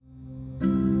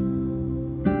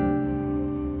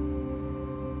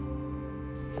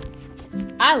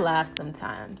I laugh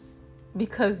sometimes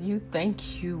because you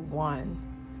think you won.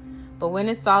 But when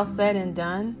it's all said and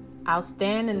done, I'll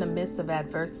stand in the midst of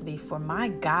adversity, for my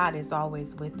God is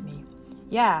always with me.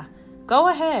 Yeah, go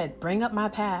ahead, bring up my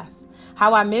past.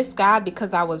 How I missed God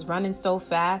because I was running so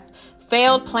fast.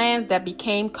 Failed plans that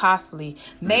became costly.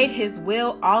 Made his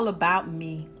will all about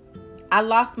me. I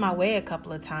lost my way a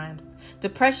couple of times.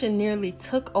 Depression nearly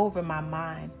took over my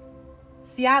mind.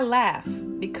 See, I laugh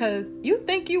because you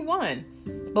think you won.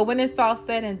 But when it's all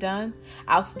said and done,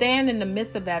 I'll stand in the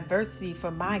midst of adversity,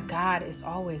 for my God is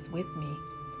always with me.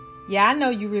 Yeah, I know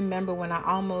you remember when I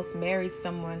almost married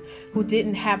someone who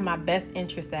didn't have my best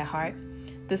interest at heart.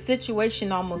 The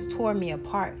situation almost tore me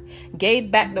apart.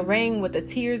 Gave back the ring with the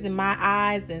tears in my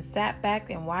eyes and sat back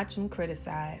and watched him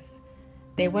criticize.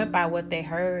 They went by what they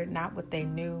heard, not what they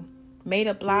knew. Made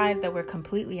up lies that were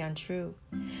completely untrue.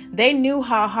 They knew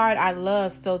how hard I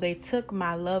loved, so they took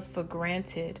my love for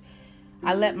granted.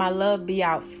 I let my love be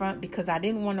out front because I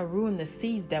didn't want to ruin the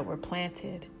seeds that were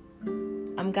planted.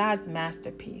 I'm God's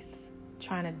masterpiece,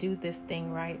 trying to do this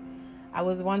thing right. I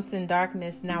was once in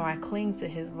darkness, now I cling to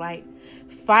his light,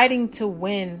 fighting to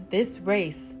win this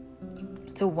race,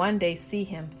 to one day see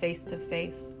him face to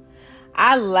face.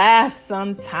 I laugh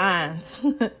sometimes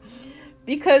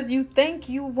because you think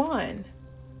you won.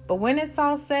 But when it's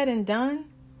all said and done,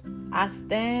 I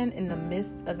stand in the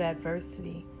midst of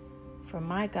adversity, for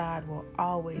my God will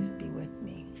always be with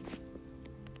me.